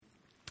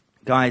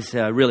Guys,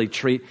 really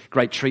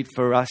great treat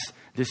for us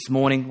this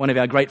morning. One of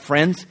our great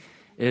friends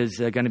is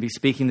going to be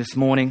speaking this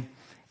morning,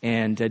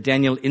 and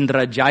Daniel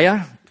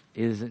Indrajaya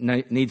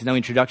needs no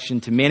introduction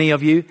to many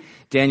of you.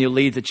 Daniel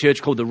leads a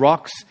church called The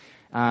Rocks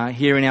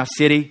here in our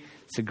city.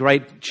 It's a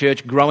great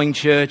church, growing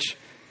church,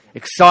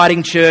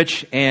 exciting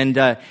church,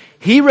 and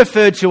he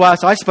referred to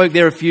us, I spoke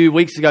there a few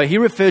weeks ago, he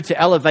referred to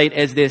Elevate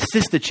as their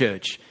sister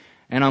church,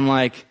 and I'm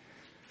like,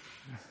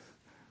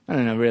 I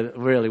don't know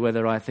really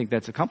whether I think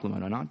that's a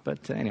compliment or not,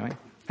 but anyway.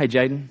 Hey,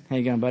 Jaden, how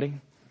you going, buddy?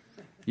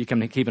 You come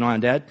to keep an eye on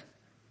Dad?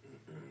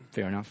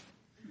 Fair enough.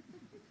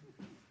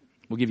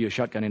 We'll give you a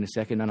shotgun in a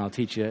second, and I'll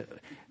teach you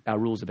our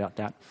rules about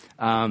that.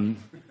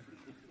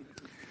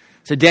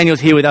 So Daniel's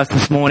here with us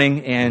this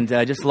morning, and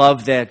I just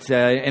love that,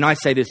 and I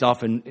say this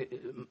often,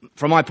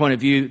 from my point of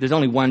view, there's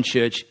only one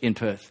church in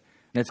Perth,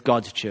 and that's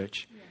God's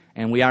church.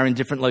 And we are in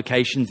different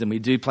locations, and we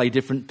do play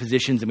different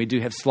positions, and we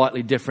do have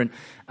slightly different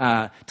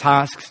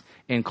tasks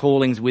and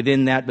callings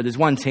within that, but there's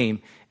one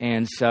team.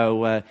 And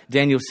so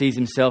Daniel sees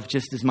himself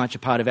just as much a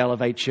part of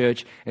Elevate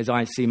Church as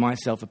I see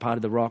myself a part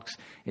of The Rocks.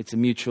 It's a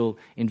mutual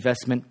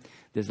investment.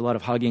 There's a lot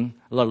of hugging,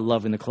 a lot of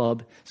love in the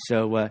club.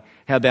 So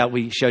how about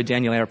we show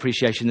Daniel our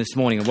appreciation this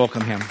morning and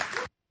welcome him.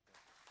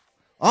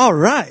 All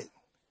right.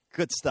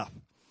 Good stuff.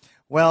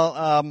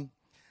 Well,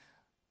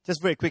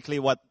 just very quickly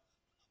what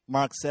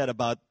Mark said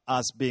about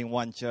us being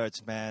one church,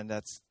 man,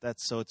 that's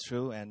so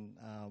true. And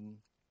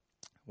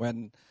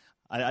when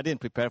I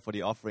didn't prepare for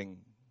the offering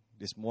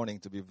this morning,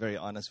 to be very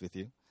honest with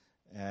you.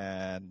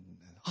 And,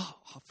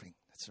 offering,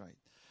 that's right.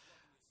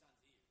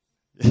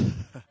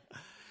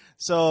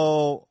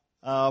 So,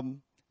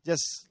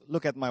 just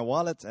look at my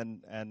wallet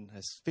and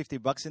there's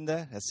 $50 in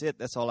there. That's it.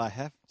 That's all I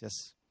have.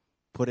 Just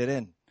put it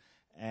in.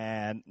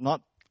 And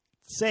not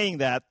saying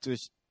that to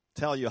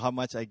tell you how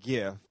much I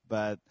give,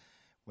 but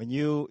when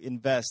you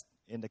invest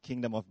in the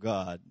kingdom of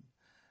God,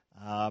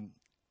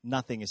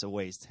 nothing is a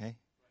waste, hey?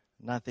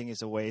 Nothing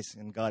is a waste,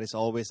 and God is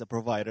always a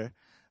provider.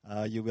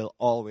 You will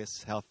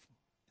always have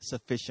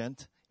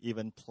sufficient,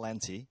 even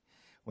plenty,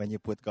 when you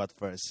put God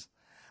first.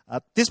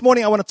 This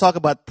morning I want to talk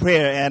about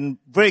prayer, and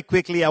very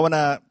quickly I want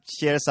to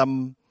share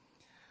some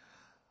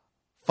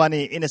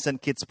funny,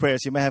 innocent kids'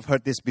 prayers. You may have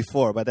heard this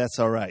before, but that's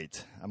all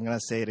right. I'm going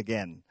to say it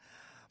again.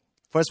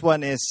 First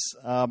one is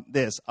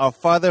this. Our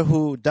Father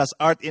who does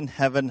art in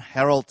heaven,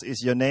 hallowed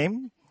is your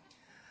name.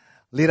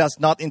 Lead us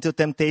not into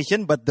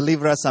temptation, but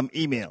deliver us some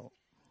email.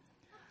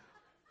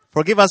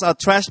 Forgive us our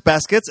trash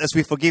baskets as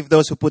we forgive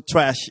those who put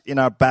trash in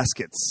our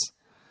baskets.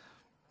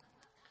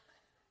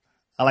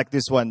 I like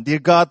this one. Dear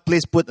God,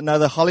 please put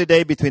another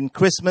holiday between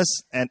Christmas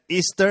and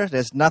Easter.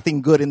 There's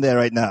nothing good in there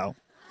right now.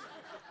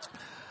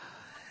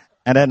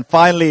 And then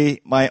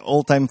finally, my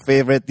all-time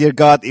favorite. Dear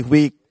God,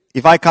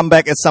 if I come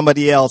back as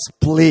somebody else,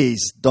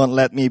 please don't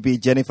let me be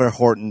Jennifer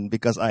Horton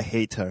because I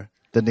hate her.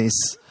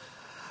 Denise.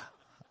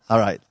 All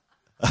right.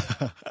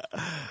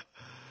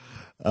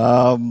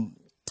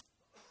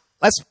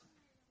 Let's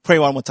pray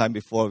one more time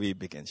before we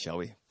begin, shall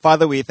we?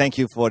 Father, we thank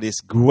you for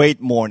this great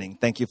morning.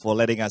 Thank you for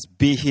letting us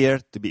be here,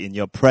 to be in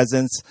your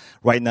presence.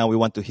 Right now, we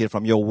want to hear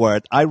from your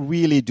word. I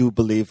really do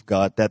believe,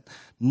 God, that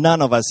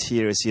none of us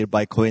here is here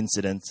by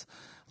coincidence.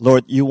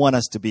 Lord, you want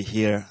us to be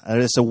here. There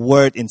is a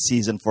word in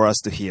season for us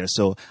to hear.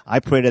 So I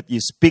pray that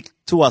you speak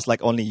to us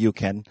like only you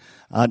can.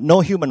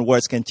 No human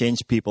words can change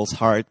people's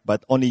heart,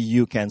 but only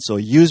you can. So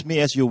use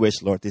me as you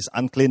wish, Lord, this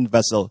unclean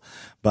vessel,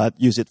 but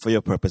use it for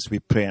your purpose. We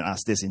pray and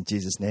ask this in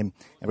Jesus' name.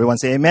 Everyone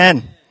say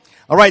amen.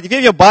 All right, if you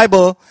have your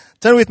Bible,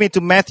 turn with me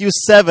to Matthew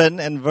 7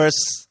 and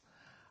verse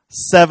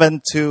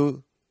 7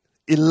 to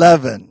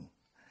 11.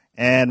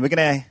 And we're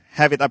going to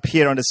have it up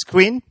here on the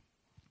screen.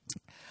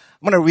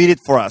 I'm going to read it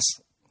for us.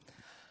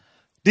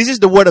 This is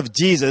the word of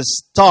Jesus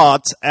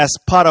taught as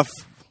part of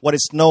what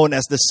is known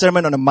as the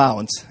Sermon on the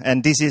Mount.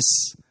 And this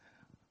is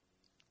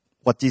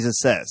what Jesus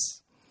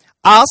says.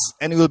 Ask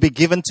and it will be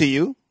given to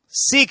you.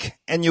 Seek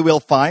and you will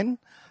find.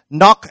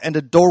 Knock and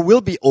the door will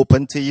be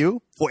opened to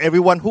you. For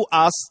everyone who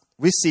asks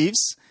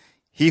receives.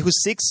 He who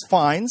seeks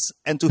finds.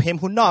 And to him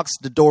who knocks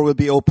the door will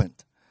be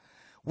opened.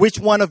 Which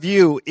one of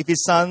you, if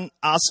his son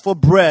asks for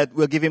bread,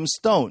 will give him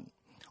stone?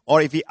 Or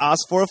if he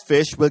asks for a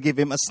fish, will give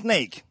him a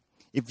snake?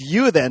 If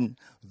you then,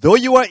 though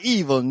you are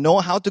evil, know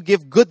how to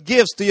give good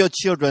gifts to your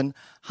children,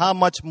 how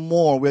much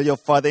more will your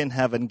Father in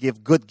heaven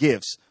give good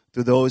gifts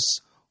to those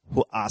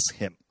who ask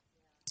him?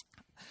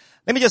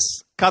 Let me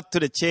just cut to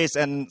the chase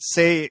and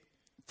say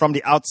from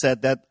the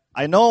outset that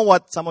I know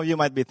what some of you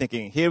might be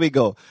thinking. Here we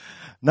go.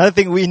 Another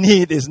thing we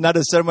need is not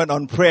a sermon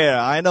on prayer.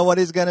 I know what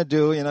he's going to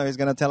do. He's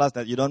going to tell us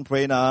that you don't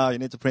pray now, you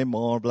need to pray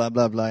more, blah,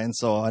 blah, blah, and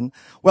so on.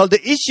 Well, the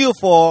issue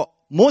for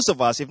most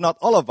of us, if not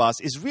all of us,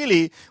 is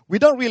really, we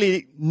don't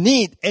really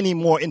need any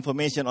more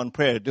information on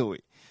prayer, do we?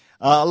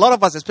 A lot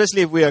of us,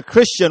 especially if we are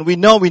Christian, we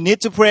know we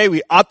need to pray,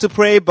 we ought to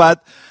pray,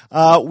 but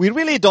we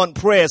really don't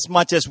pray as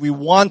much as we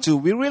want to.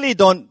 We really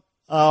don't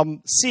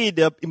see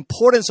the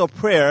importance of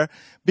prayer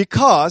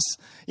because,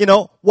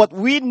 what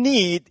we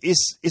need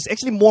is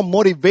actually more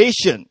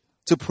motivation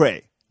to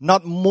pray,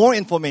 not more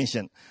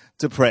information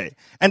to pray.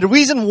 And the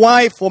reason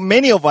why for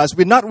many of us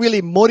we're not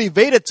really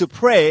motivated to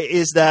pray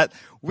is that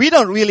we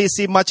don't really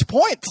see much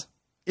point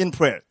in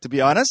prayer, to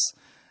be honest.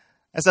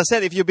 As I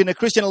said, if you've been a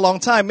Christian a long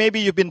time,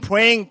 maybe you've been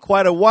praying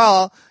quite a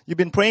while, you've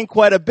been praying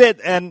quite a bit,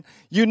 and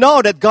you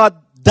know that God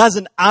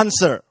doesn't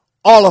answer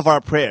all of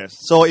our prayers.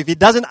 So if He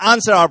doesn't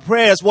answer our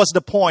prayers, what's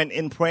the point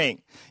in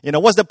praying?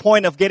 What's the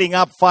point of getting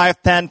up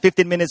 5, 10,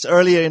 15 minutes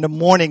earlier in the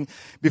morning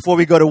before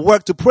we go to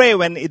work to pray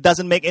when it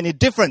doesn't make any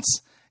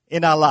difference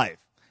in our life?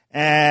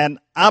 And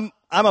I'm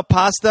a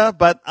pastor,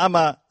 but I'm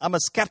a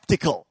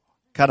skeptical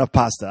kind of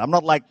pastor. I'm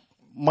not like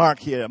Mark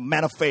here, a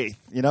man of faith,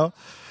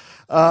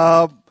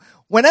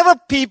 Whenever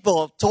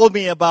people told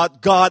me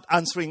about God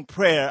answering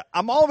prayer,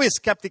 I'm always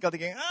skeptical,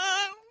 thinking,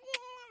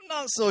 I'm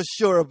not so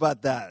sure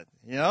about that,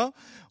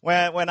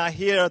 When I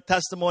hear a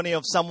testimony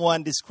of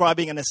someone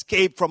describing an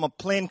escape from a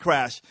plane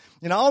crash,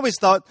 I always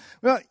thought,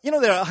 there are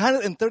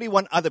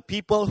 131 other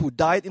people who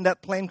died in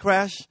that plane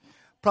crash,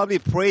 probably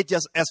prayed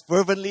just as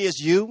fervently as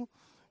you,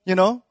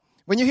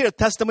 When you hear a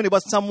testimony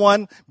about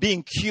someone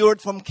being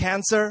cured from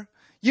cancer,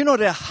 there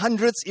are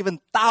hundreds, even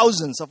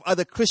thousands of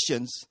other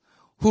Christians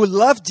who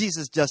love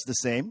Jesus just the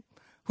same,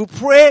 who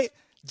pray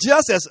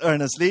just as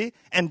earnestly,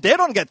 and they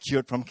don't get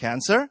cured from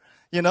cancer.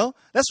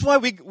 That's why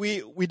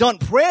we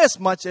don't pray as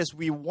much as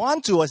we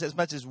want to, as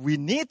much as we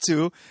need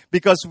to,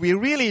 because we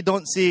really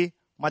don't see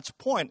much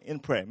point in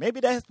prayer. Maybe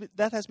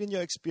that has been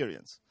your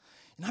experience.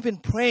 I've been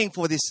praying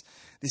for this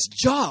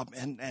job,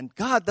 and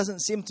God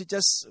doesn't seem to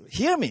just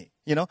hear me.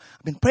 I've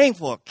been praying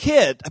for a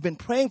kid. I've been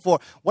praying for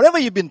whatever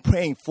you've been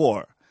praying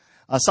for,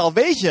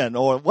 salvation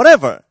or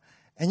whatever.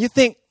 And you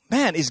think,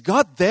 man, is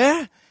God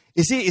there?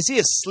 Is he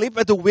asleep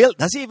at the wheel?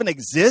 Does He even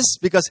exist?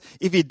 Because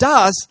if He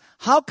does,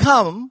 how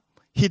come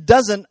He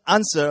doesn't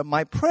answer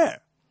my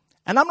prayer?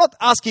 And I'm not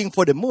asking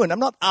for the moon. I'm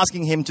not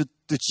asking Him to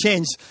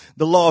change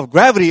the law of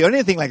gravity or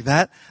anything like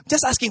that. I'm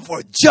just asking for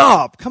a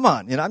job. Come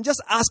on. I'm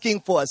just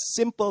asking for a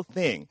simple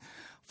thing,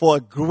 for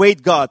a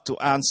great God to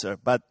answer.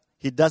 But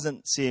He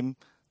doesn't seem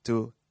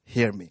to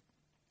hear me.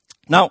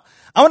 Now,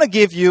 I want to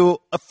give you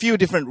a few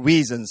different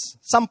reasons,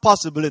 some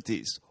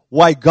possibilities,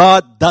 why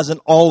God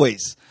doesn't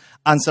always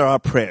answer our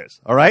prayers.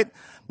 All right?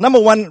 Number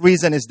one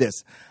reason is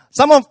this.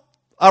 Some of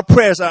our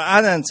prayers are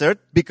unanswered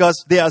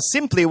because they are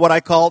simply what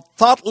I call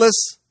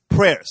thoughtless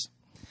prayers.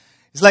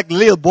 It's like the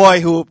little boy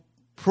who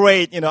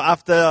prayed,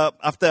 after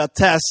a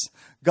test,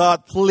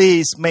 God,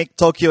 please make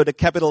Tokyo the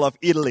capital of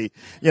Italy.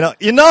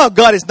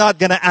 God is not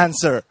going to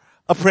answer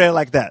a prayer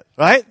like that,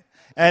 right?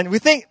 And we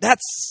think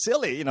that's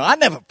silly. I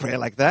never pray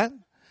like that.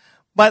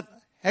 But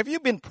have you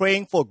been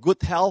praying for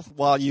good health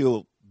while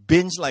you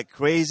binge like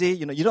crazy?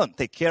 You don't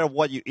take care of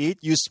what you eat.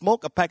 You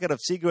smoke a packet of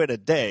cigarette a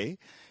day,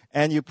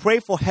 and you pray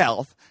for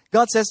health.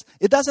 God says,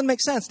 it doesn't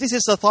make sense. This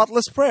is a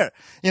thoughtless prayer.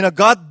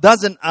 God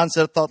doesn't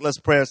answer thoughtless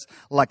prayers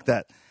like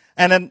that.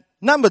 And then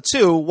number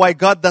two, why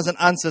God doesn't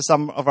answer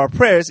some of our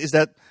prayers is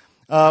that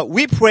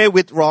we pray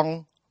with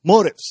wrong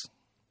motives.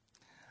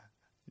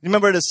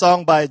 Remember the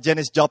song by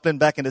Janis Joplin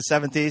back in the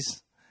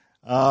 70s?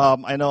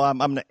 I know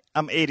I'm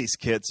 80s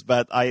kids,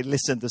 but I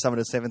listened to some of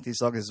the 70s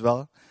songs as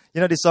well.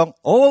 The song,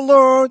 oh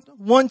Lord,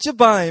 won't you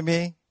buy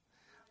me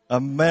a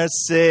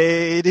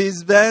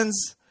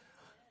Mercedes-Benz?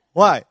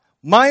 Why?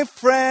 My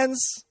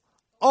friends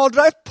all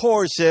drive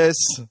Porsches.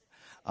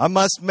 I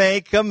must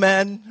make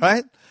amends,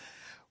 right?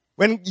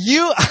 When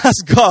you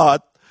ask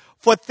God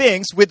for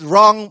things with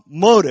wrong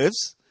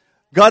motives,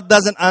 God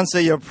doesn't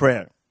answer your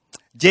prayer.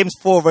 James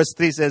 4 verse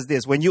 3 says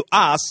this, when you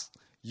ask,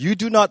 you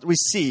do not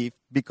receive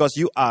because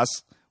you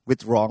ask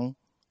with wrong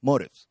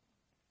motives.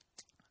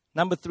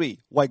 Number three,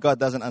 why God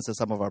doesn't answer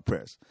some of our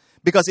prayers.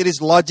 Because it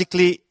is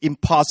logically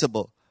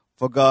impossible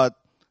for God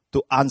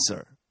to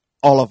answer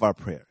all of our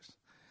prayers.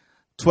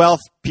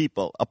 12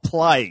 people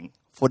applying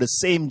for the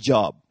same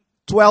job.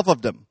 12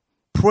 of them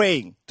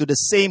praying to the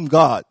same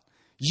God.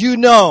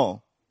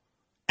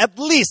 At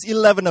least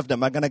 11 of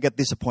them are going to get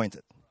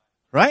disappointed.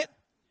 Right?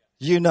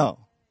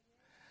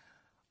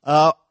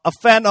 A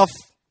fan of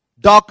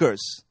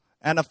Dockers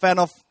and a fan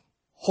of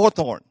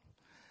Hawthorne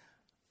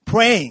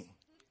praying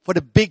for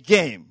the big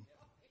game.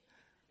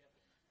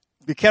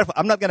 Be careful.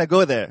 I'm not going to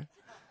go there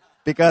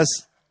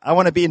because I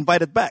want to be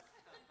invited back.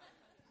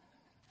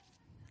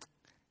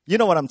 You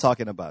know what I'm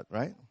talking about,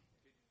 right?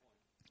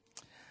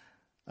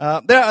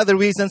 There are other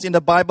reasons in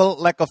the Bible,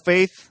 lack of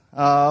faith,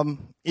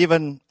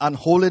 even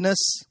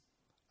unholiness.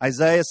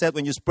 Isaiah said,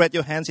 when you spread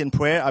your hands in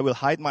prayer, I will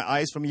hide my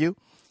eyes from you.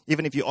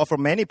 Even if you offer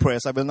many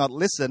prayers, I will not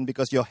listen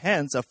because your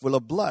hands are full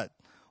of blood.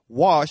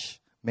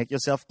 Wash, make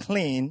yourself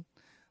clean.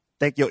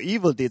 Take your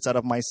evil deeds out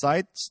of my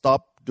sight.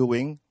 Stop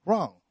doing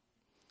wrong.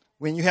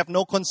 When you have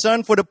no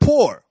concern for the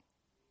poor,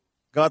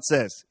 God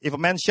says, if a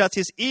man shuts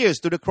his ears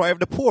to the cry of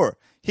the poor,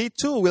 he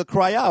too will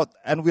cry out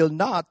and will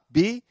not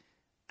be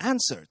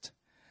answered.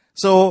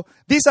 So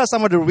these are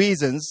some of the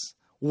reasons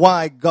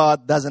why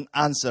God doesn't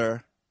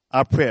answer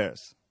our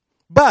prayers.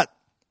 But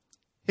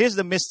here's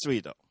the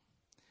mystery though.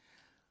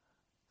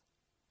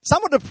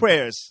 Some of the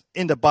prayers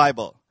in the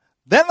Bible,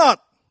 they're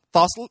not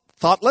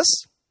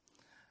thoughtless.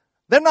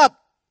 They're not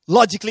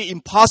logically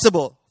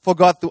impossible for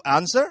God to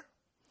answer.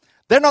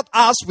 They're not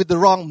asked with the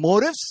wrong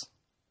motives.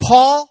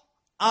 Paul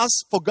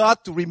asked for God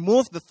to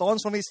remove the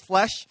thorns from his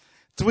flesh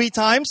 3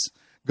 times.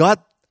 God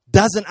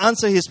doesn't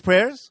answer his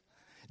prayers.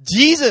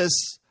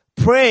 Jesus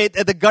prayed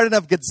at the Garden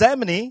of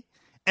Gethsemane,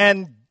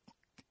 and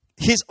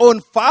his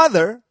own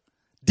Father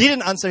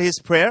didn't answer his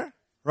prayer,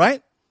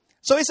 right?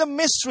 So it's a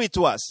mystery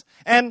to us.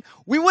 And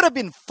we would have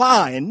been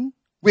fine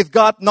with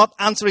God not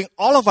answering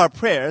all of our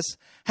prayers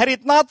had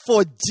it not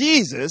for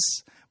Jesus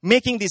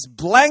making this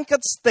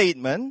blanket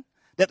statement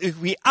that if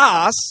we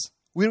ask,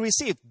 we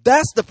receive.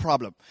 That's the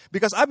problem.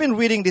 Because I've been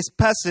reading this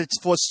passage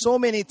for so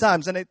many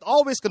times, and it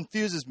always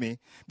confuses me.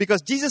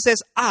 Because Jesus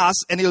says, ask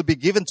and it will be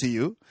given to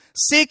you.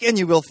 Seek and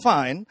you will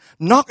find.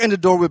 Knock and the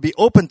door will be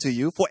opened to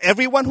you. For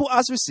everyone who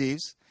asks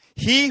receives.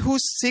 He who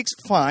seeks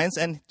finds,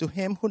 and to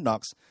him who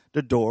knocks,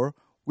 the door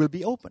will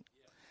be open.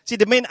 See,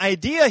 the main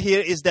idea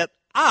here is that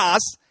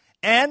ask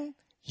and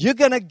you're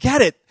going to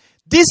get it.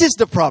 This is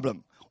the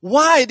problem.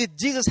 Why did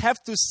Jesus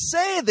have to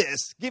say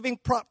this? Giving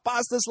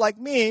pastors like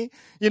me,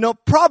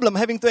 problem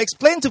having to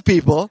explain to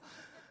people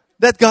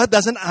that God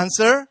doesn't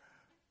answer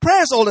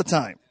prayers all the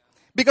time.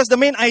 Because the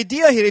main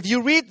idea here, if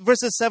you read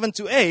verses 7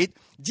 to 8,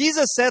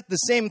 Jesus said the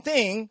same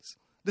thing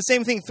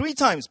 3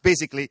 times,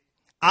 basically.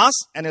 Ask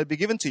and it will be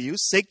given to you.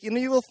 Seek and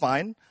you will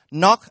find.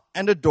 Knock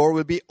and the door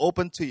will be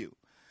open to you.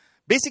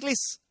 Basically,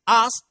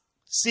 ask,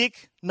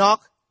 seek,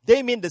 knock,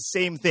 they mean the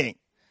same thing.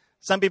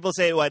 Some people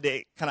say, well,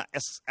 they kind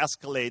of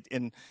escalate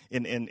in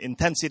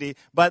intensity.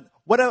 But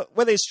whether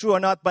it's true or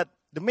not, but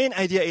the main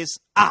idea is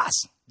ask,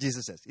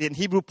 Jesus says. In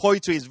Hebrew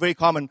poetry, it's very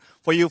common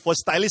for you, for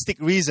stylistic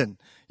reason,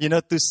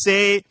 to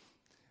say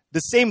the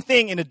same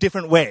thing in a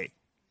different way.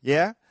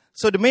 Yeah?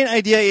 So the main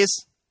idea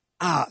is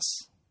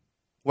ask.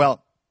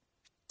 Well,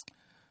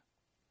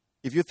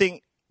 if you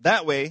think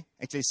that way,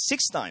 actually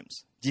 6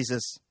 times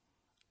Jesus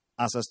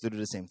asks us to do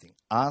the same thing.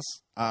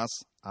 Ask,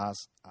 ask,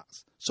 ask,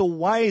 ask. So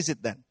why is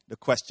it then, the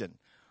question?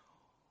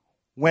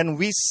 When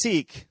we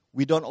seek,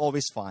 we don't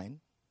always find.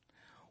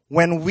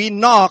 When we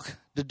knock,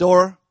 the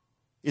door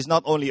is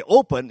not only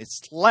open, it's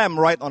slammed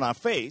right on our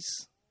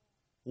face.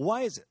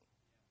 Why is it?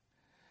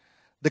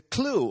 The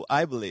clue,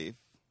 I believe,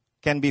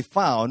 can be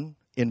found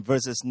in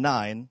verses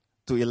 9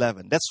 to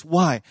 11. That's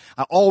why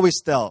I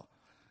always tell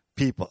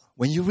people,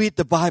 when you read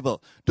the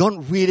Bible,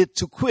 don't read it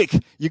too quick.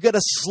 You got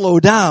to slow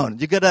down.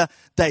 You got to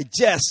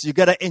digest. You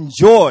got to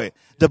enjoy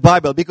the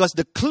Bible, because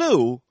the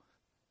clue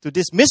to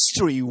this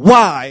mystery,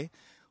 why,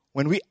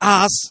 when we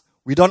ask,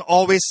 we don't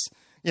always,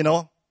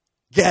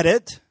 get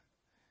it,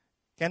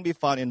 can be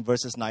found in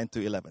verses 9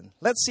 to 11.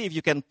 Let's see if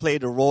you can play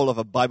the role of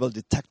a Bible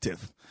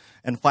detective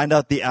and find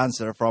out the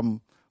answer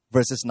from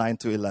verses 9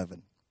 to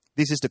 11.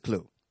 This is the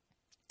clue.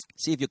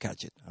 See if you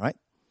catch it, all right?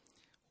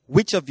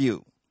 Which of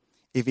you,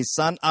 if his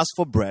son asks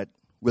for bread,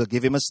 will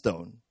give him a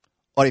stone?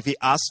 Or if he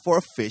asks for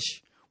a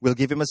fish, will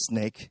give him a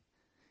snake?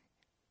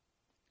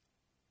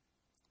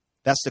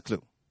 That's the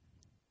clue.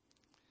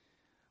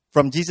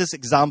 From Jesus'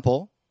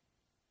 example,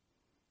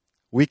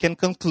 we can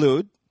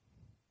conclude,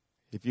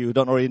 if you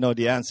don't already know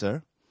the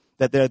answer,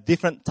 that there are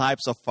different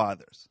types of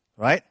fathers,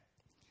 right?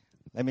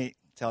 Let me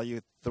tell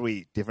you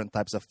 3 different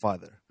types of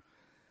father.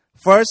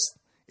 First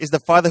is the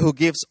father who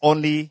gives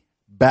only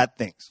bad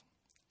things.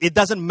 It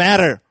doesn't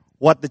matter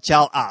what the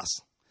child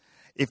asks.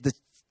 If the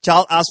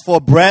child asks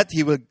for bread,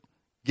 he will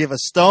give a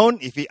stone.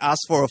 If he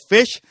asks for a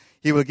fish,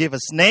 he will give a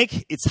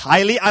snake. It's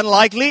highly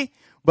unlikely,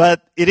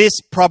 but it is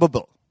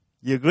probable.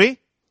 You agree?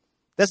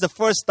 That's the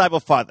first type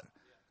of father.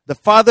 The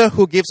father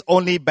who gives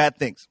only bad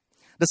things.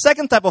 The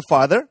second type of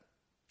father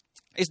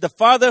is the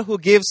father who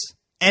gives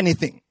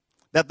anything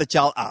that the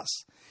child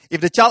asks.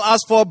 If the child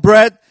asks for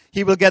bread,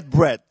 he will get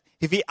bread.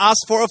 If he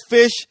asks for a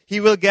fish, he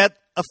will get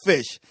a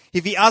fish.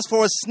 If he asks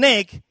for a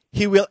snake,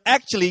 he will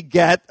actually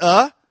get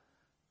a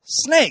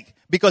snake,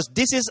 because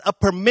this is a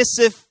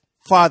permissive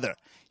father.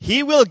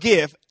 He will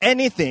give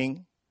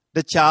anything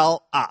the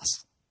child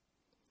asks.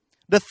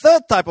 The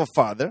third type of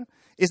father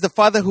is the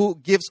father who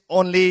gives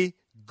only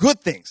good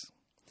things.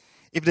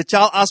 If the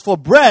child asks for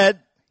bread,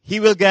 he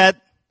will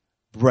get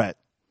bread.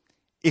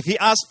 If he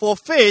asks for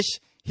fish,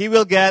 he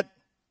will get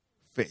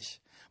fish.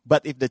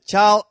 But if the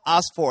child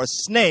asks for a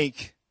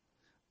snake,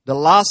 the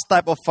last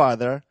type of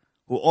father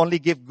who only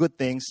gives good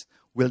things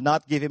will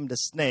not give him the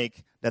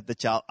snake that the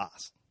child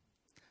asks.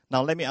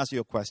 Now let me ask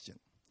you a question.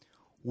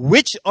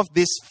 Which of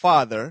this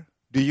father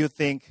do you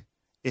think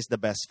is the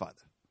best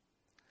father?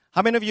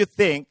 How many of you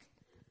think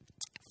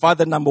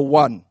father number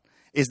 1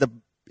 is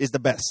the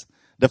best?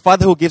 The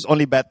father who gives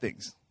only bad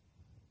things.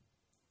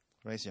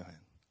 Raise your hand.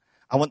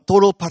 I want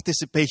total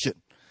participation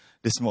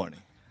this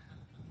morning.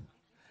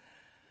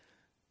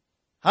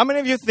 How many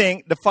of you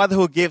think the father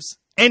who gives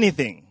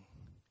anything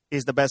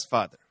is the best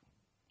father?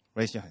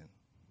 Raise your hand.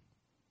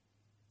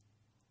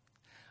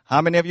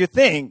 How many of you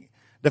think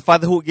the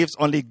father who gives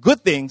only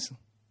good things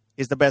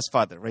is the best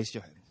father? Raise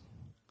your hand.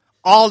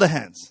 All the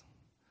hands.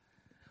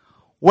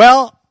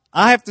 Well,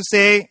 I have to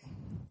say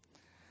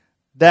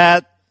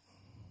that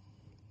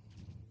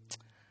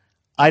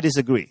I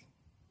disagree.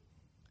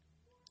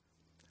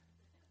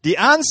 The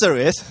answer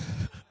is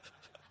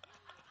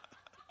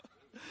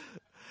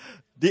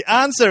The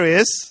answer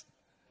is,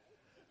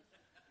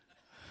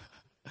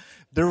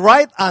 the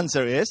right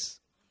answer is,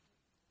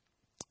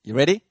 you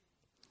ready?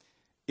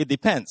 It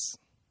depends.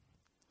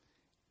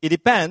 It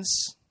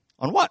depends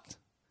on what?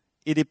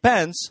 It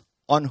depends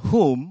on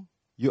whom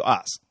you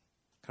ask.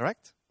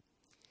 Correct?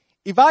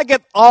 If I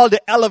get all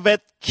the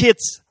Elevate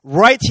kids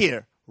right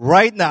here,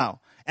 right now,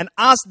 and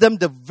ask them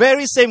the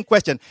very same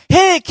question.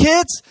 Hey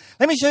kids,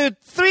 let me show you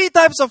 3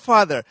 types of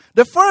father.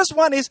 The first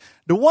one is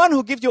the one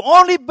who gives you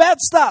only bad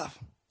stuff.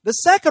 The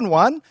second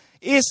one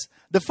is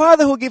the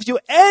father who gives you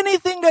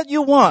anything that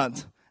you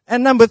want.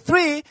 And number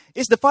 3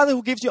 is the father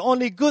who gives you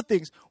only good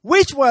things.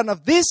 Which one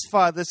of these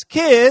fathers'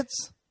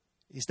 kids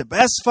is the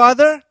best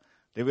father?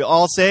 They will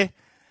all say,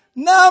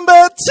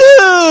 number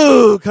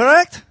 2,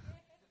 correct?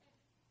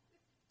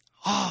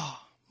 Oh,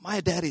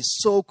 my dad is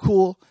so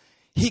cool.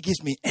 He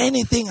gives me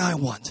anything I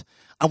want.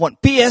 I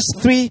want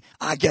PS3,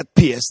 I get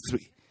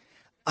PS3.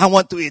 I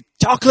want to eat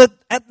chocolate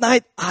at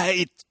night, I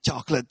eat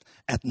chocolate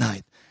at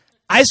night.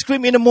 Ice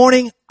cream in the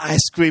morning,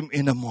 ice cream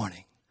in the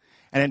morning.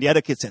 And then the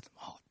other kid said,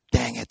 oh,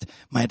 dang it,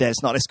 my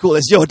dad's not as cool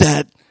as your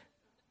dad.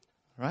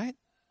 Right?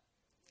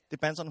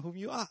 Depends on whom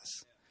you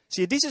ask.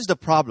 See, this is the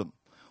problem.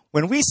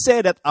 When we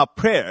say that our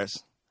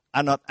prayers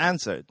are not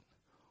answered,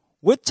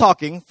 we're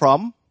talking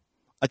from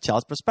a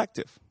child's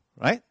perspective,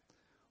 right?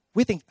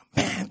 We think,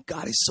 man,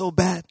 God is so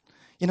bad.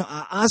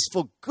 I ask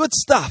for good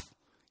stuff.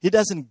 He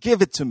doesn't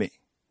give it to me.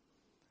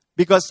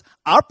 Because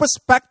our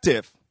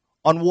perspective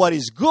on what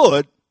is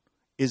good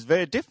is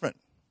very different.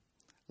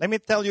 Let me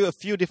tell you a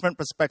few different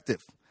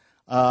perspectives.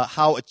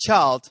 How a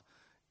child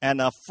and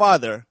a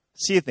father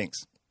see things.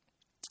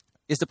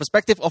 It's the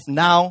perspective of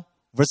now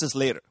versus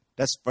later.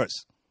 That's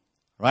first,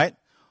 right?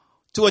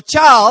 To a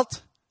child,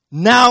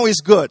 now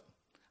is good.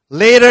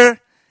 Later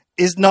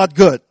is not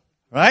good,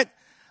 right?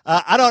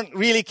 I don't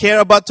really care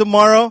about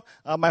tomorrow.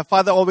 My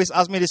father always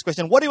asks me this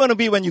question, what do you want to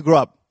be when you grow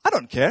up? I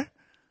don't care.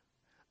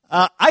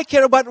 I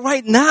care about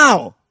right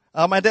now.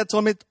 My dad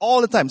told me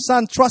all the time,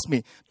 son, trust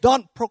me,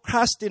 don't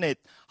procrastinate.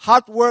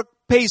 Hard work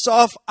pays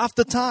off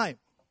after time.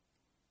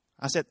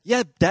 I said,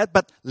 yeah, Dad,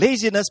 but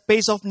laziness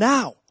pays off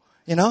now.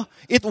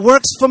 It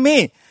works for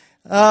me.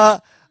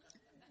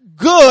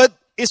 Good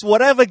is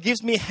whatever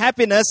gives me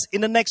happiness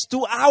in the next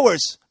 2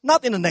 hours,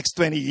 not in the next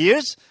 20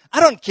 years. I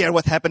don't care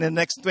what happened in the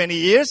next 20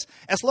 years.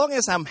 As long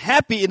as I'm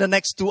happy in the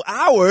next 2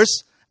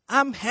 hours,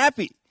 I'm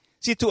happy.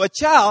 See, to a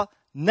child,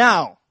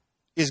 now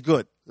is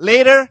good.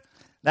 Later,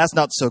 that's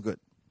not so good.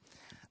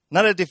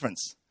 Another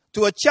difference.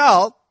 To a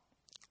child,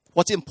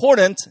 what's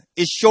important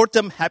is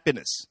short-term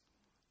happiness.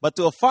 But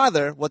to a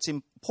father, what's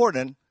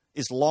important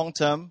is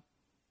long-term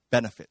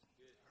benefit.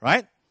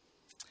 Right?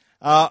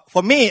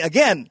 For me,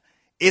 again,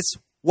 it's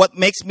what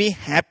makes me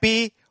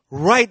happy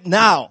right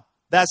now.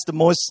 That's the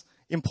most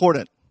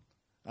important.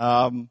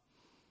 I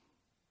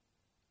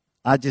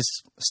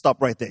just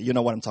stop right there. You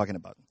know what I'm talking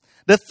about.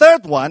 The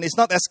third one is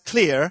not as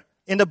clear.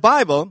 In the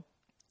Bible,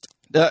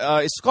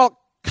 it's called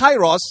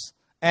kairos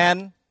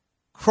and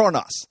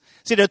chronos.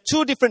 See, there are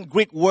 2 different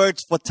Greek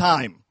words for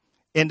time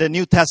in the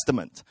New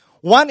Testament.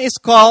 One is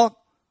called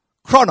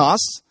chronos.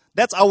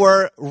 That's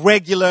our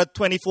regular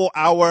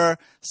 24-hour,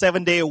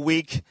 7-day a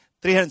week,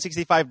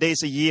 365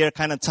 days a year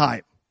kind of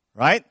time,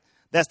 right?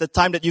 That's the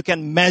time that you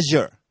can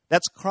measure.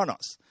 That's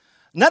chronos.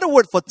 Another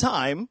word for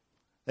time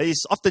that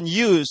is often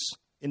used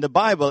in the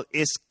Bible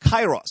is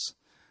kairos.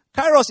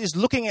 Kairos is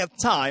looking at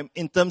time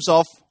in terms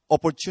of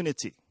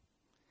opportunity.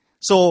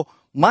 So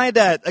my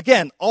dad,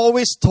 again,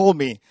 always told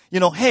me,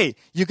 hey,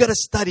 you got to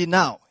study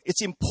now.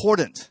 It's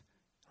important,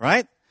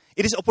 right?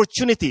 It is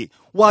opportunity.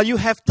 While you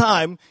have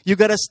time, you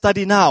got to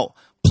study now.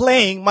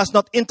 Playing must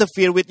not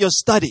interfere with your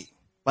study.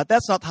 But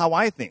that's not how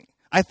I think.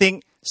 I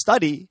think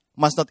study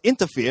must not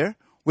interfere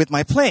with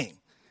my playing.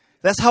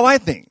 That's how I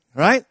think,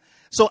 right?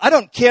 So I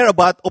don't care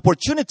about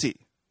opportunity.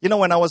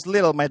 When I was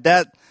little, my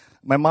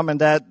mom and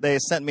dad, they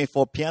sent me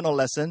for piano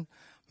lesson.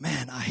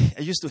 Man, I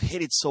used to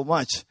hate it so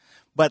much.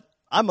 But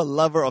I'm a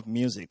lover of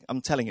music.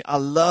 I'm telling you, I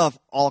love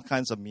all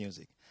kinds of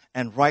music.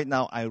 And right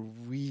now, I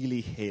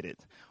really hate it.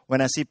 When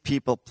I see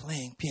people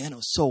playing piano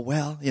so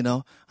well,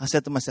 I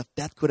said to myself,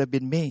 that could have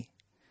been me.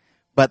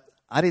 But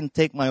I didn't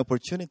take my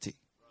opportunity.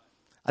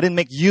 I didn't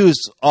make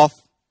use of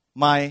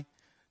my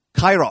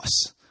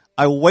kairos.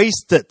 I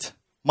wasted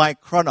my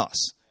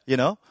chronos,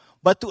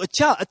 But to a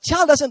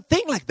child doesn't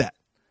think like that.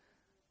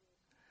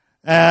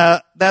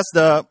 That's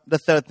the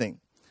third thing.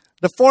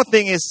 The fourth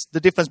thing is the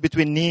difference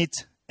between need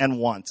and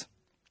want.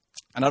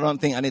 And I don't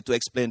think I need to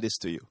explain this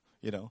to you,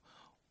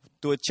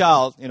 To a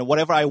child,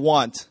 whatever I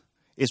want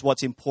is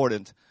what's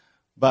important.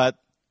 But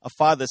a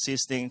father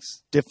sees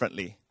things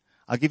differently.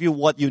 I'll give you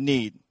what you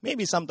need.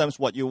 Maybe sometimes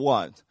what you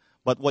want.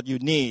 But what you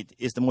need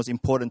is the most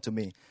important to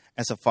me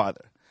as a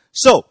father.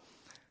 So,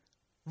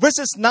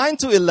 verses 9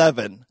 to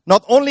 11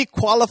 not only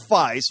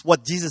qualifies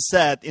what Jesus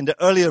said in the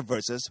earlier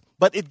verses,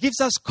 but it gives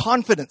us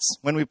confidence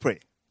when we pray,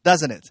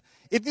 doesn't it?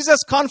 It gives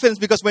us confidence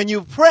because when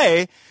you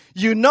pray,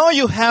 you know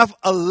you have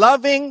a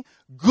loving,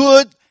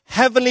 good,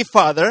 heavenly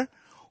Father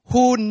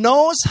who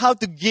knows how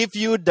to give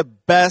you the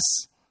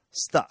best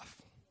stuff.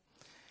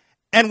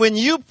 And when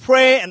you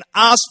pray and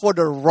ask for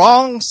the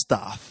wrong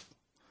stuff,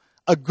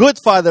 a good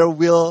father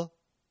will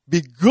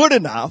be good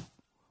enough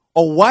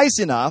or wise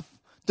enough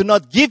to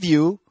not give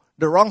you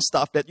the wrong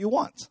stuff that you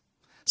want.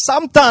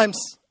 Sometimes,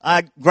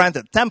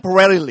 granted,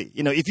 temporarily,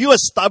 if you are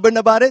stubborn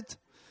about it,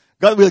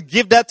 God will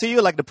give that to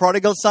you like the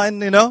prodigal son,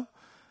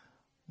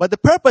 But the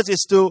purpose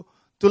is to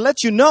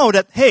let you know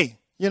that, hey,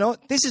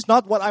 this is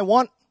not what I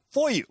want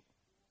for you.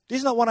 This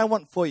is not what I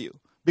want for you.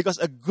 Because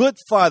a good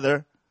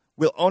father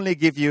will only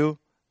give you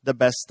the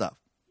best stuff.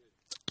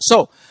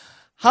 So,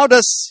 how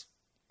does,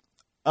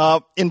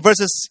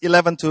 verse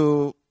 11,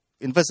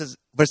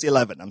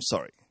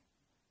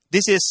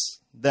 this is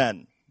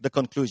then the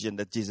conclusion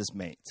that Jesus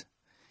made.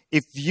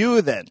 If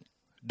you then,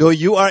 though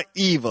you are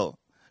evil,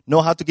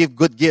 know how to give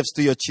good gifts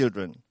to your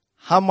children,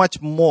 how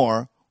much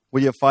more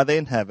will your Father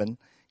in heaven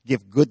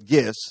give good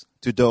gifts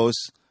to those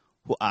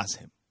who ask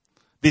him?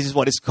 This is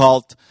what is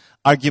called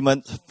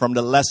argument from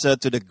the lesser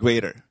to the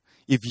greater.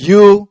 If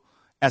you,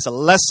 as a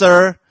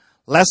lesser,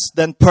 less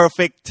than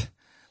perfect,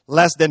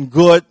 less than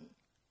good,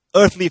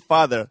 earthly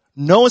father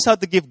knows how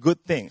to give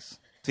good things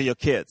to your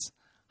kids,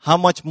 how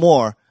much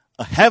more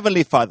a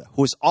heavenly Father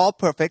who is all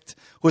perfect,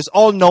 who is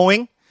all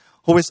knowing,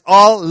 who is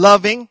all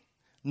loving,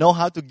 know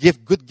how to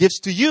give good gifts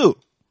to you,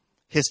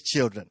 his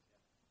children.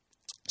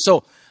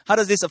 So, how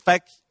does this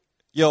affect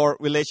your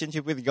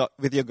relationship with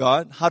your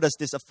God? How does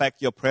this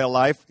affect your prayer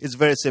life? It's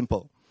very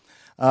simple.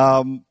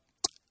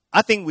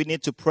 I think we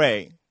need to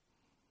pray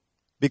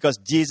because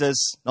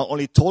Jesus not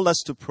only told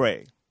us to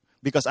pray,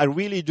 because I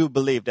really do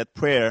believe that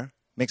prayer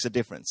makes a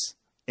difference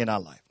in our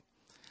life.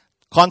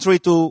 Contrary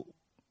to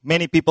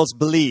many people's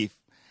belief,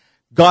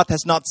 God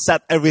has not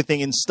set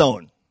everything in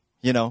stone.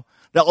 There are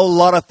a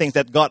lot of things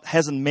that God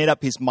hasn't made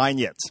up his mind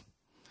yet.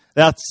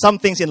 There are some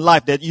things in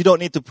life that you don't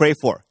need to pray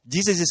for.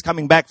 Jesus is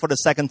coming back for the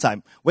second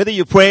time. Whether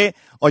you pray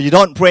or you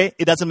don't pray,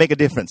 it doesn't make a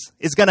difference.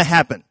 It's going to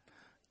happen,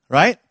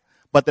 right?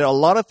 But there are a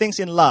lot of things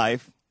in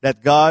life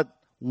that God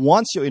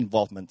wants your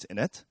involvement in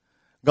it.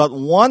 God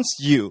wants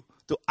you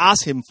to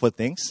ask him for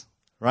things,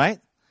 right?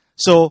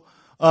 So,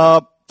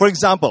 for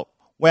example,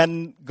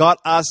 when God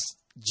asked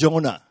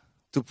Jonah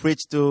to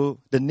preach to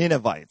the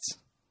Ninevites,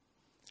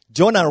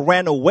 Jonah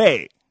ran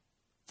away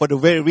for the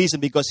very reason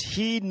because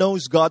he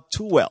knows God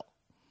too well.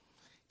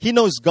 He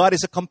knows God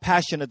is a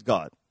compassionate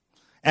God.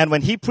 And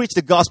when he preached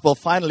the gospel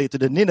finally to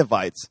the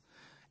Ninevites,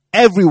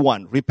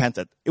 everyone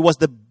repented. It was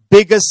the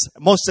biggest,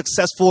 most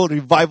successful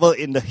revival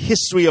in the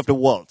history of the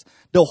world.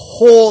 The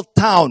whole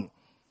town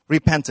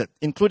repented,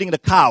 including the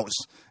cows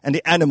and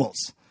the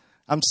animals.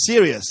 I'm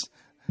serious.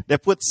 They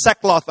put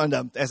sackcloth on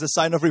them as a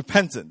sign of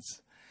repentance.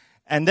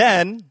 And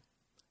then,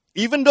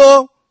 even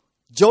though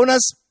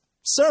Jonah's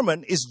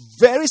sermon is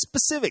very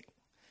specific,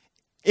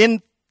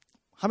 in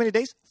how many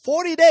days?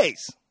 40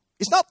 days.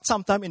 It's not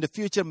sometime in the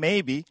future,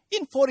 maybe.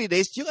 In 40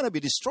 days, you're going to be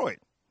destroyed.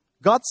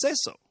 God says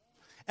so.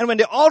 And when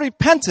they all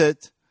repented,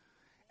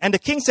 and the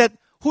king said,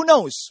 who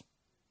knows?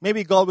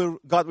 Maybe God will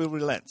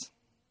relent.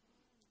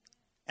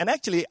 And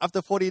actually,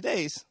 after 40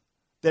 days,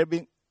 they're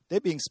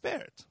being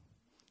spared.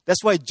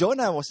 That's why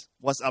Jonah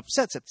was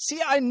upset. Said, see,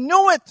 I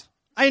knew it.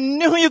 I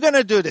knew you're going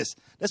to do this.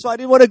 That's why I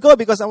didn't want to go,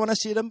 because I want to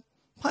see them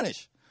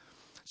punished.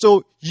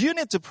 So you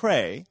need to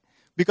pray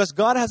because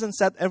God hasn't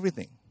said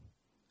everything.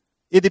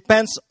 It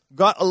depends.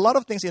 God, a lot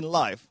of things in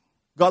life,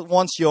 God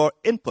wants your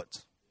input.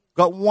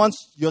 God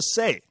wants your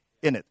say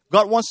in it.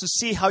 God wants to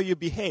see how you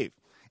behave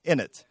in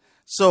it.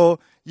 So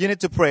you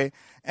need to pray.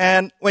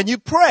 And when you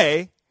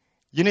pray,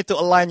 you need to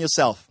align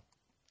yourself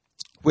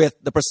with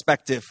the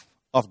perspective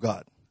of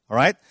God. All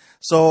right?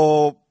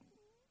 So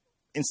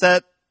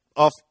instead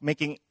of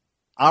making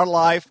our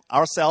life,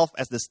 ourselves,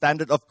 as the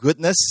standard of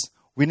goodness,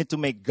 we need to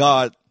make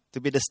God to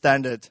be the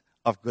standard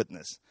of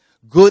goodness.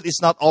 Good is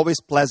not always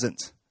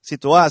pleasant. See,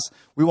 to us,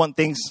 we want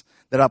things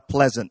that are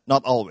pleasant,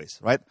 not always,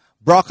 right?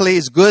 Broccoli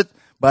is good,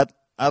 but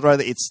I'd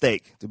rather eat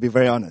steak, to be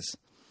very honest.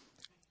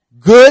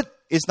 Good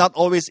is not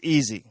always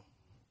easy.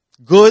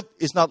 Good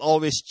is not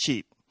always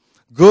cheap.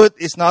 Good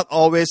is not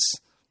always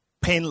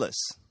painless.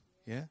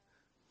 Yeah.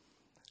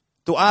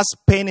 To us,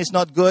 pain is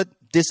not good.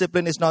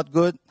 Discipline is not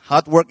good.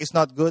 Hard work is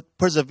not good.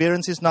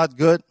 Perseverance is not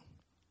good.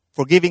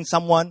 Forgiving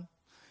someone,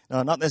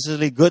 not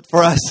necessarily good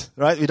for us,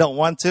 right? We don't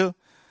want to.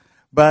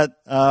 But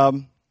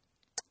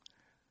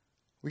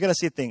we got to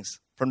see things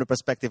from the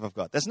perspective of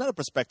God. There's another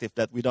perspective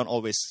that we don't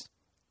always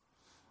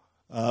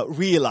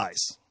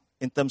realize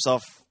in terms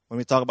of when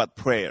we talk about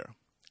prayer.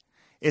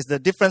 It's the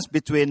difference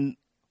between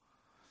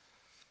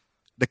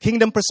the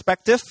kingdom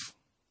perspective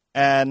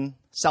and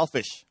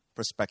selfish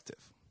perspective.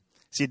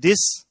 See,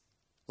 this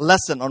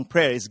lesson on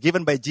prayer is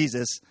given by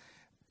Jesus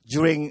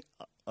during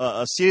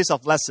a series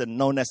of lessons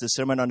known as the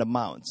Sermon on the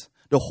Mount.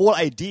 The whole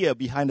idea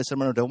behind the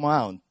Sermon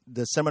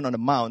on the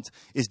Mount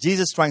is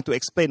Jesus trying to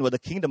explain what the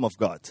kingdom of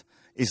God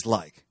is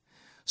like.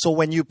 So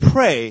when you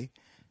pray,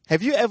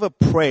 have you ever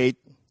prayed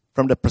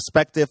from the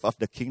perspective of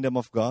the kingdom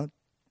of God?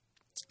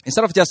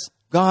 Instead of just,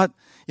 God,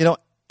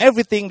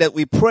 everything that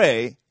we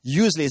pray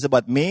usually is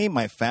about me,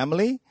 my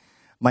family,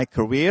 my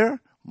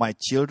career, my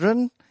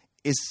children,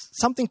 is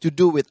something to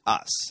do with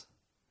us.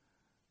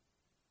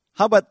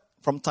 How about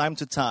from time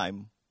to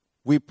time,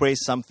 we pray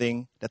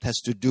something that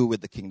has to do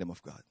with the kingdom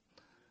of God?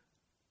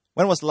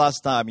 When was the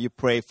last time you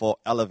prayed for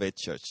Elevate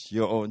Church,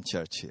 your own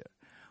church here?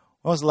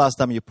 When was the last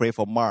time you prayed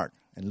for Mark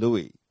and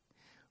Louis?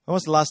 When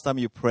was the last time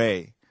you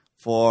prayed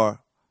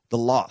for the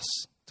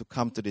lost to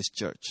come to this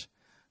church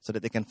so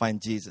that they can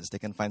find Jesus, they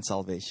can find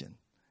salvation?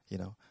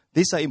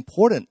 These are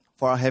important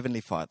for our Heavenly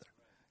Father.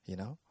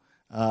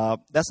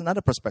 That's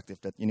another perspective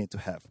that you need to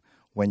have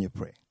when you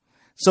pray.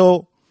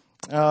 So,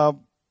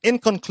 in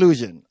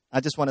conclusion, I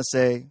just want to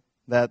say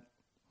that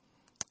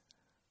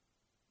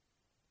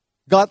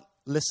God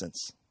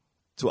listens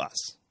to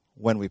us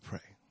when we pray.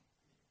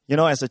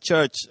 As a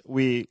church,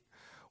 we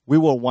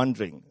were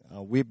wondering.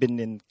 We've been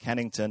in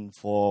Cannington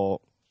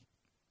for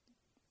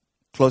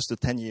close to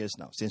 10 years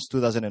now, since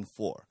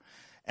 2004.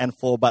 And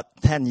for about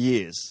 10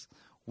 years,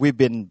 we've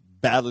been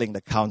battling the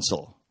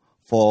council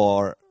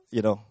for,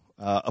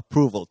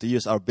 approval to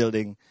use our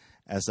building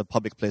as a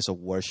public place of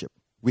worship.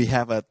 We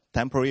had a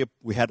temporary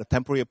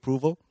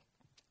approval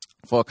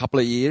for a couple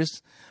of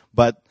years,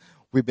 but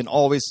we've been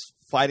always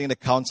fighting the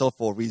council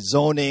for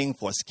rezoning,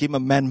 for scheme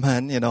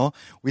amendment.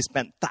 We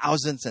spent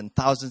thousands and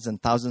thousands and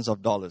thousands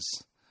of dollars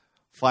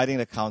fighting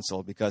the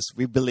council because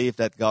we believe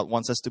that God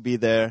wants us to be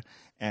there,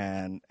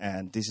 and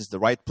this is the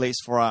right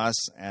place for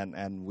us,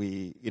 and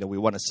we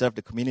want to serve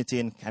the community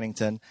in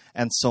Cannington,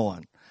 and so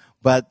on.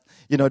 But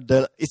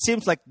it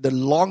seems like the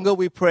longer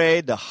we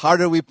pray, the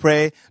harder we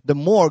pray, the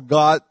more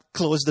God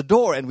closed the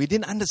door, and we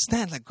didn't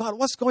understand. Like, God,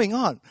 what's going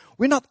on?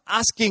 We're not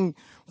asking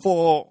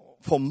for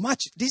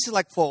much. This is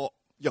like for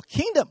your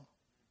kingdom.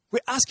 We're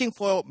asking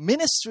for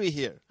ministry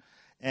here,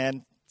 and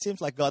it seems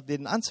like God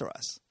didn't answer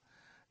us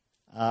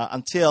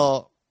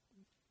until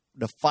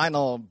the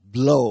final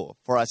blow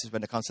for us is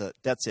when the council said,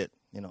 that's it.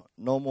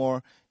 No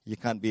more. You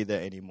can't be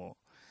there anymore.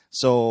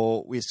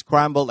 So we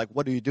scrambled, like,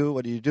 what do you do?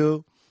 What do you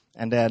do?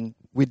 And then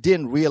we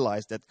didn't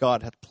realize that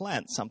God had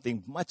planned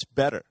something much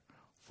better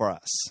for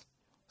us.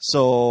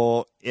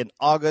 So in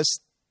the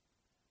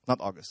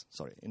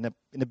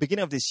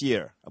beginning of this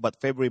year, about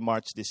February,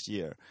 March this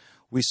year,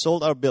 we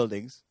sold our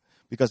buildings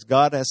because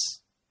God has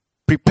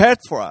prepared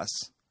for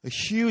us a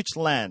huge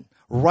land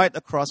right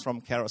across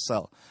from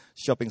Carousel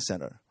Shopping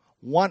Center.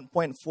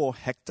 1.4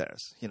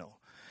 hectares,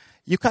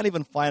 You can't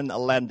even find a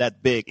land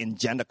that big in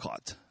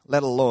Jandakot,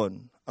 let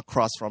alone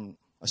across from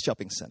a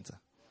shopping center.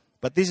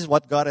 But this is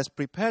what God has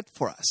prepared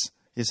for us.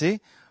 You see?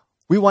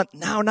 We want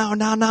now,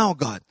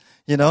 God.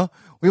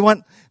 We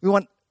want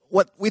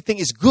what we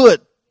think is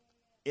good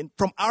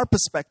from our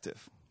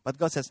perspective. But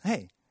God says,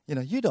 hey,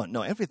 you don't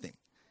know everything.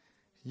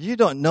 You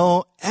don't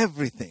know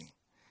everything.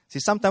 See,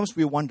 sometimes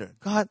we wonder,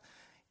 God,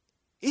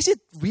 is it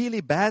really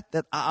bad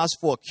that I asked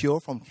for a cure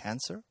from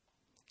cancer?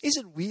 Is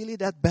it really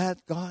that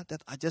bad, God,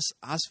 that I just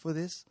asked for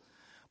this?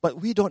 But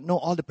we don't know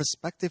all the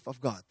perspective of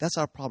God. That's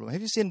our problem.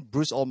 Have you seen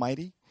Bruce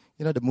Almighty?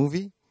 The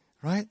movie,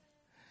 right?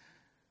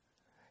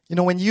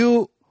 When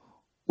you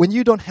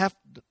don't have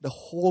the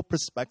whole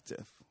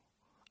perspective,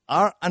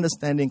 our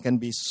understanding can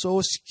be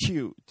so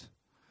skewed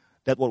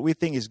that what we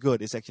think is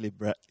good is actually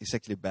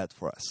bad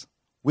for us.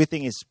 We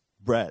think it's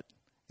bread,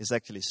 it's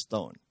actually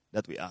stone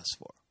that we ask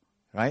for,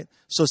 right?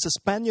 So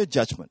suspend your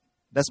judgment.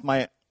 That's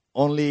my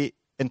only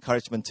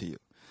encouragement to you.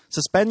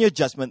 Suspend your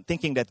judgment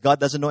thinking that God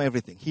doesn't know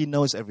everything. He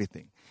knows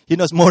everything. He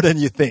knows more than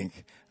you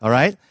think, all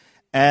right?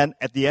 And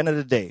at the end of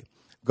the day,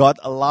 God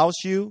allows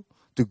you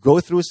to go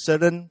through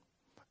certain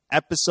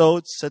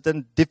episodes,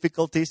 certain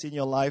difficulties in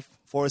your life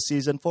for a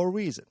season, for a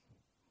reason.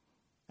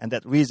 And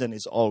that reason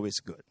is always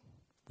good.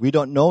 We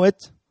don't know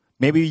it.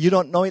 Maybe you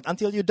don't know it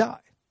until you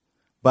die.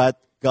 But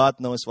God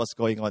knows what's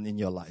going on in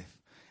your life.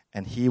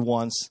 And He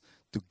wants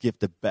to give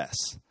the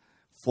best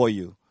for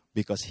you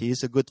because He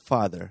is a good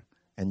Father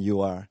and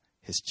you are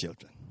His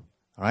children.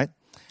 All right?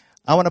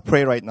 I want to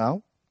pray right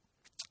now.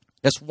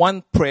 There's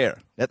one prayer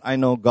that I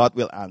know God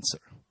will answer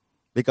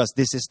because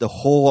this is the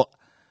whole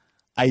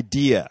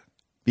idea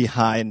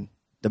behind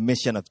the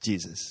mission of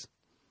Jesus.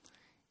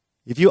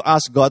 If you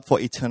ask God for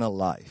eternal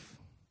life,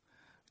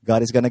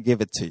 God is going to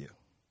give it to you.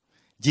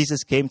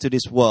 Jesus came to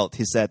this world,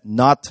 He said,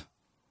 not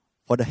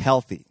for the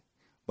healthy,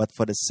 but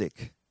for the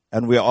sick.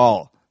 And we're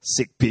all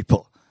sick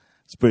people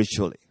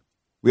spiritually.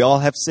 We all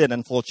have sinned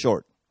and fall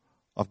short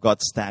of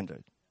God's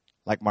standard,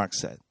 like Mark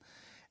said.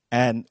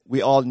 And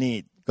we all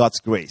need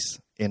God's grace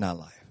in our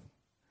life.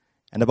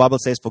 And the Bible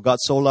says, for God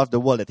so loved the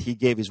world that He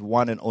gave His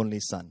one and only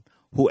Son.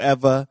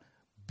 Whoever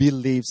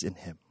believes in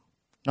Him,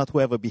 not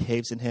whoever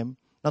behaves in Him,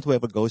 not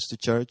whoever goes to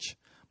church,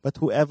 but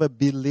whoever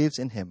believes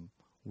in Him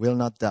will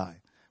not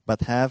die,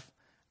 but have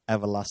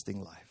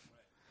everlasting life.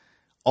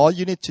 All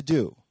you need to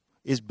do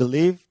is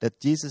believe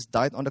that Jesus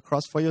died on the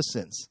cross for your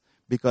sins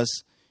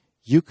because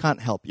you can't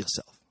help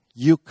yourself.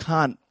 You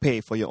can't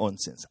pay for your own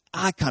sins.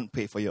 I can't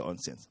pay for your own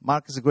sins.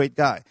 Mark is a great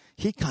guy.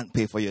 He can't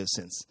pay for your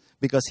sins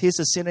because he's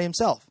a sinner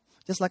himself,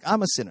 just like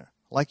I'm a sinner,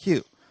 like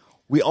you.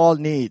 We all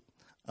need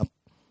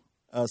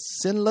a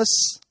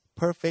sinless,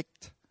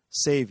 perfect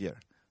Savior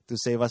to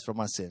save us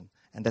from our sin.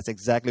 And that's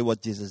exactly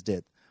what Jesus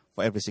did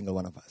for every single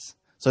one of us.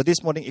 So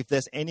this morning, if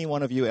there's any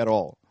one of you at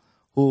all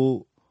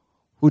who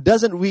who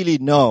doesn't really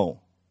know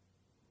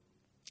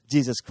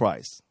Jesus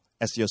Christ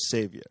as your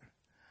Savior,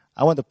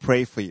 I want to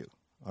pray for you,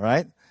 all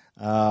right?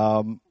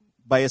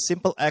 By a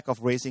simple act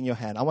of raising your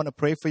hand, I want to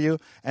pray for you.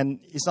 And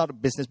it's not a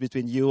business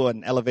between you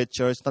and Elevate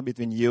Church. It's not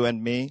between you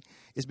and me.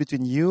 It's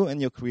between you and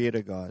your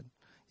Creator, God.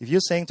 If you're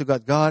saying to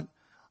God, God,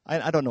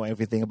 I don't know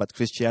everything about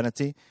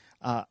Christianity.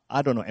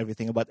 I don't know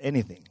everything about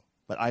anything.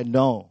 But I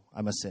know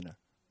I'm a sinner.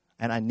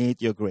 And I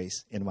need your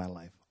grace in my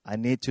life. I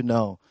need to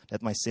know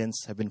that my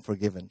sins have been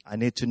forgiven. I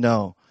need to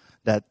know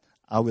that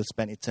I will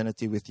spend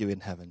eternity with you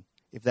in heaven.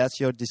 If that's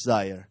your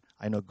desire,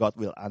 I know God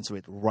will answer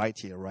it right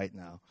here, right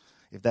now.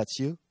 If that's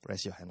you,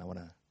 raise your hand. I want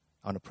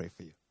to pray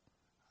for you.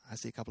 I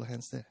see a couple of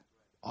hands there.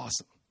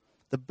 Awesome.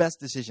 The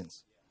best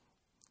decisions.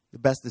 The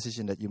best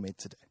decision that you made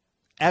today.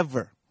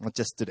 Ever. Not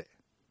just today.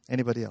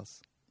 Anybody else?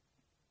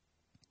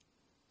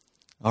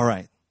 All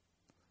right.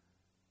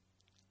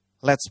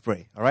 Let's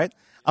pray. All right.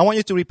 I want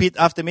you to repeat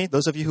after me.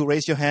 Those of you who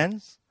raise your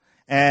hands.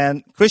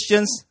 And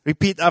Christians,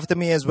 repeat after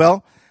me as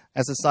well.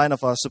 As a sign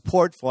of our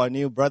support for our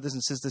new brothers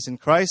and sisters in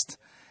Christ.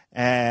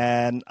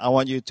 And I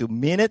want you to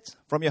mean it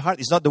from your heart.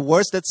 It's not the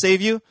words that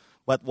save you,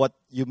 but what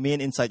you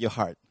mean inside your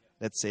heart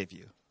that save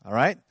you. All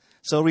right?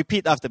 So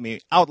repeat after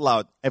me, out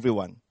loud,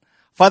 everyone.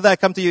 Father, I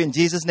come to you in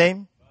Jesus'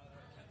 name.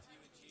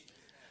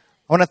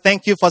 I want to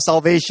thank you for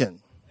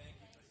salvation.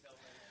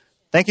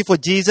 Thank you for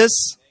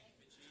Jesus,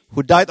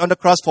 who died on the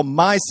cross for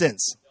my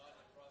sins.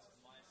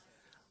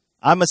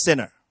 I'm a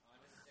sinner.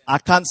 I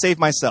can't save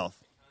myself.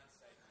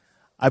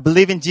 I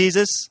believe in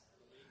Jesus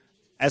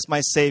as my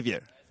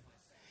Savior.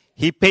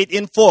 He paid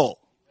in full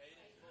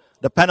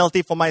the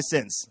penalty for my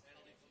sins.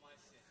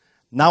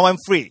 Now I'm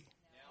free.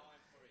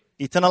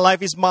 Eternal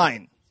life is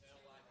mine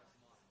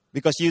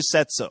because you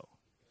said so.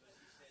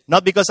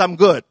 Not because I'm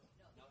good,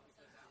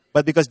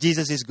 but because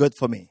Jesus is good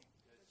for me.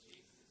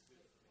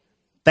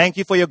 Thank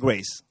you for your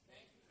grace.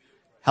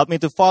 Help me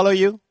to follow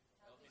you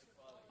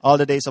all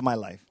the days of my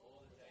life.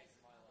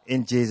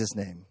 In Jesus'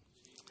 name.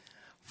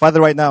 Father,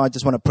 right now I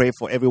just want to pray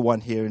for everyone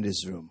here in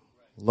this room.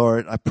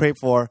 Lord, I pray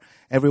for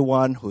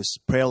everyone whose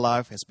prayer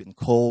life has been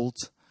cold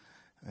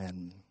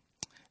and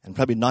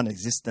probably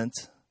non-existent.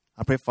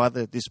 I pray,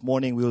 Father, that this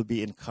morning we will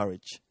be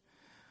encouraged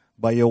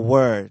by your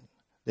word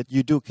that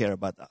you do care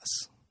about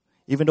us.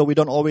 Even though we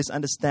don't always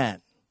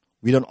understand,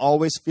 we don't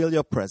always feel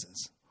your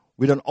presence,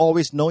 we don't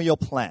always know your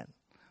plan,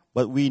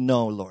 but we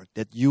know, Lord,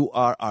 that you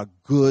are our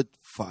good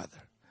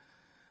Father.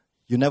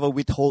 You never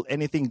withhold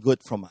anything good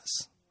from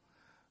us.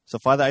 So,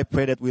 Father, I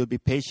pray that we'll be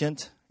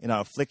patient in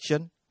our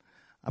affliction.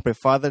 I pray,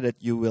 Father, that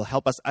you will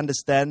help us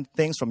understand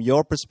things from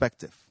your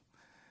perspective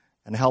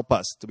and help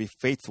us to be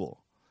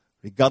faithful,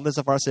 regardless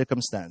of our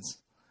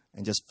circumstance,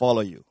 and just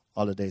follow you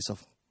all the days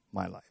of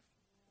my life.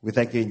 We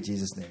thank you in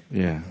Jesus' name.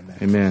 Yeah,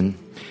 amen.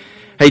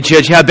 Hey,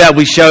 church, how about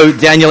we show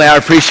Daniel our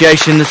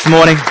appreciation this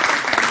morning?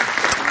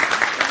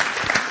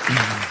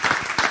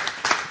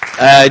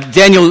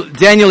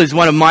 Daniel is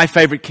one of my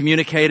favorite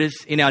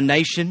communicators in our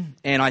nation,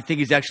 and I think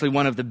he's actually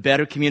one of the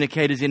better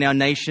communicators in our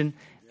nation.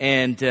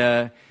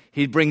 And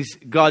he brings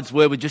God's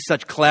word with just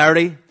such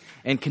clarity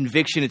and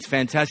conviction. It's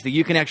fantastic.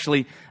 You can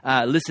actually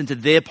listen to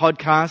their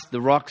podcast,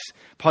 the Rocks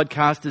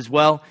podcast as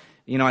well.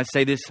 You know, I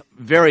say this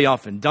very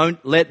often.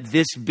 Don't let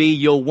this be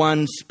your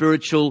one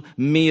spiritual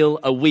meal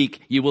a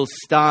week. You will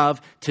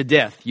starve to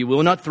death. You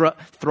will not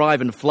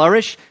thrive and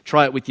flourish.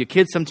 Try it with your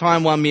kids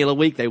sometime, one meal a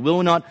week. They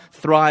will not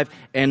thrive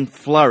and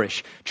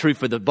flourish. True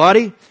for the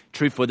body,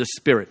 true for the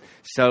spirit.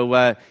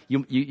 So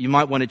you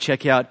might want to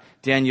check out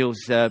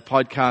Daniel's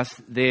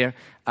podcast there.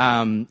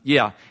 I'm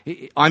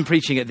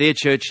preaching at their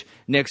church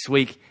next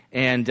week.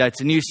 And it's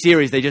a new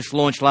series they just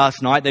launched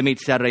last night. They meet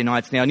Saturday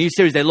nights now. A new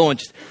series they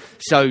launched.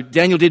 So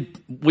Daniel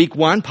did week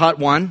 1, part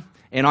 1.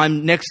 And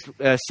I'm next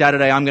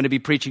Saturday, I'm going to be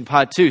preaching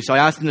part 2. So I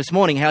asked him this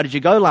morning, how did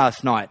you go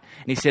last night?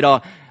 And he said,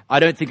 I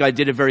don't think I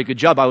did a very good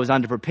job. I was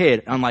underprepared.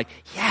 And I'm like,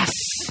 yes,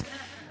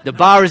 the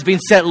bar has been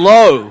set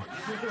low.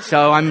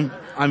 So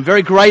I'm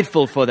very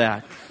grateful for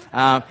that.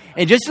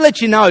 And just to let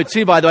you know,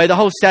 too, by the way, the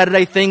whole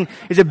Saturday thing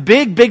is a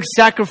big, big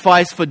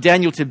sacrifice for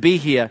Daniel to be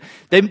here.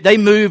 They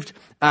moved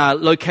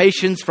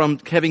locations from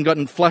having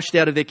gotten flushed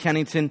out of their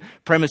Cannington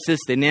premises.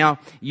 They're now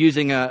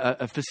using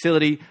a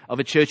facility of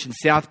a church in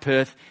South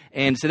Perth.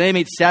 And so they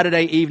meet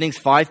Saturday evenings,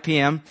 5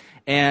 p.m.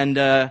 And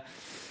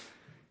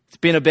it's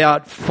been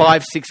about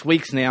 5-6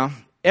 weeks now.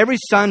 Every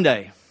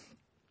Sunday,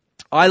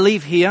 I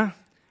leave here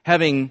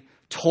having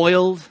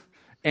toiled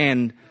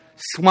and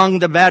swung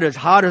the bat as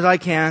hard as I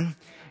can.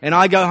 And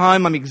I go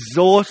home, I'm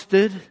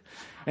exhausted.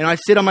 And I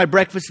sit on my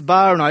breakfast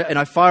bar and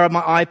I fire up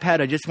my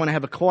iPad. I just want to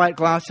have a quiet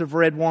glass of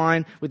red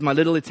wine with my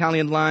little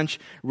Italian lunch,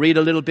 read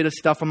a little bit of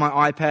stuff on my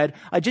iPad.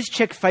 I just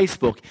check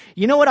Facebook.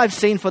 You know what I've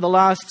seen for the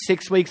last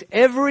 6 weeks?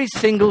 Every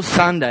single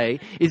Sunday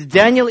is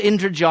Daniel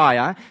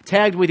Indrajaya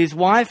tagged with his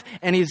wife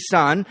and his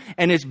son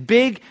and his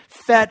big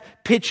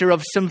fat picture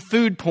of some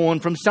food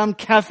porn from some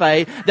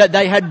cafe that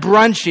they had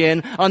brunch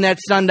in on that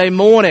Sunday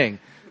morning.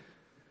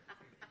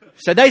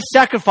 So they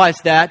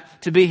sacrificed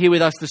that to be here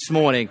with us this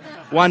morning.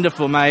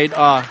 Wonderful, mate.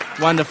 Oh,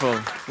 wonderful,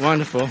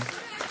 wonderful.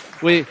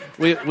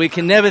 we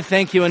can never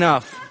thank you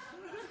enough.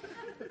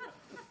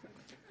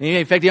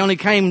 In fact, he only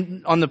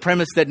came on the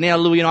premise that now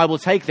Louis and I will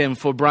take them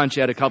for brunch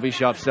at a coffee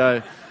shop.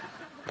 So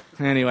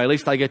anyway, at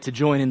least I get to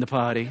join in the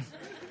party.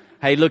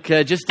 Hey, look,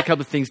 just a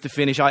couple of things to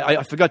finish.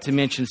 I forgot to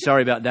mention,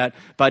 sorry about that.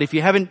 But if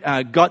you haven't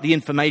got the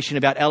information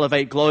about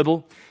Elevate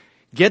Global,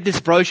 get this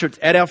brochure. It's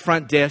at our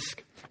front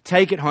desk.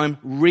 Take it home.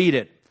 Read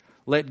it.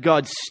 Let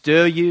God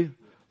stir you.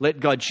 Let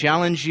God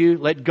challenge you.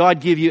 Let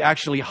God give you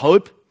actually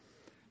hope,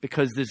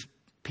 because there's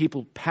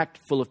people packed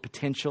full of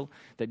potential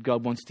that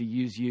God wants to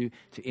use you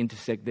to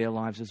intersect their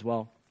lives as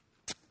well.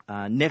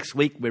 Next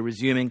week, we're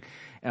resuming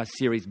our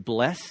series,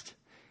 Blessed,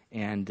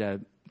 and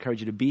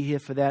encourage you to be here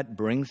for that.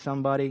 Bring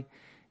somebody.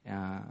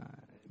 It'd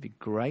be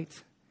great.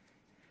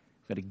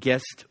 We've got a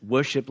guest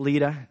worship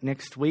leader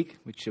next week,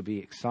 which will be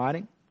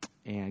exciting,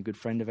 and a good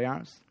friend of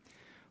ours.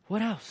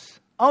 What else?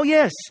 Oh,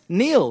 yes,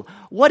 Neil,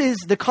 what is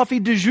the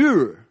coffee du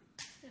jour?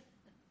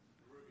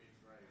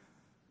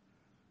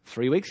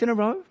 3 weeks in a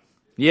row?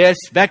 Yes,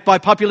 backed by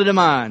popular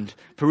demand.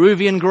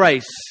 Peruvian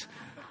grace.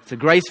 It's a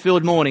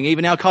grace-filled morning.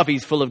 Even our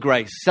coffee's full of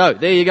grace. So,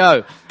 there you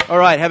go. All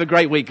right, have a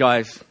great week,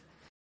 guys.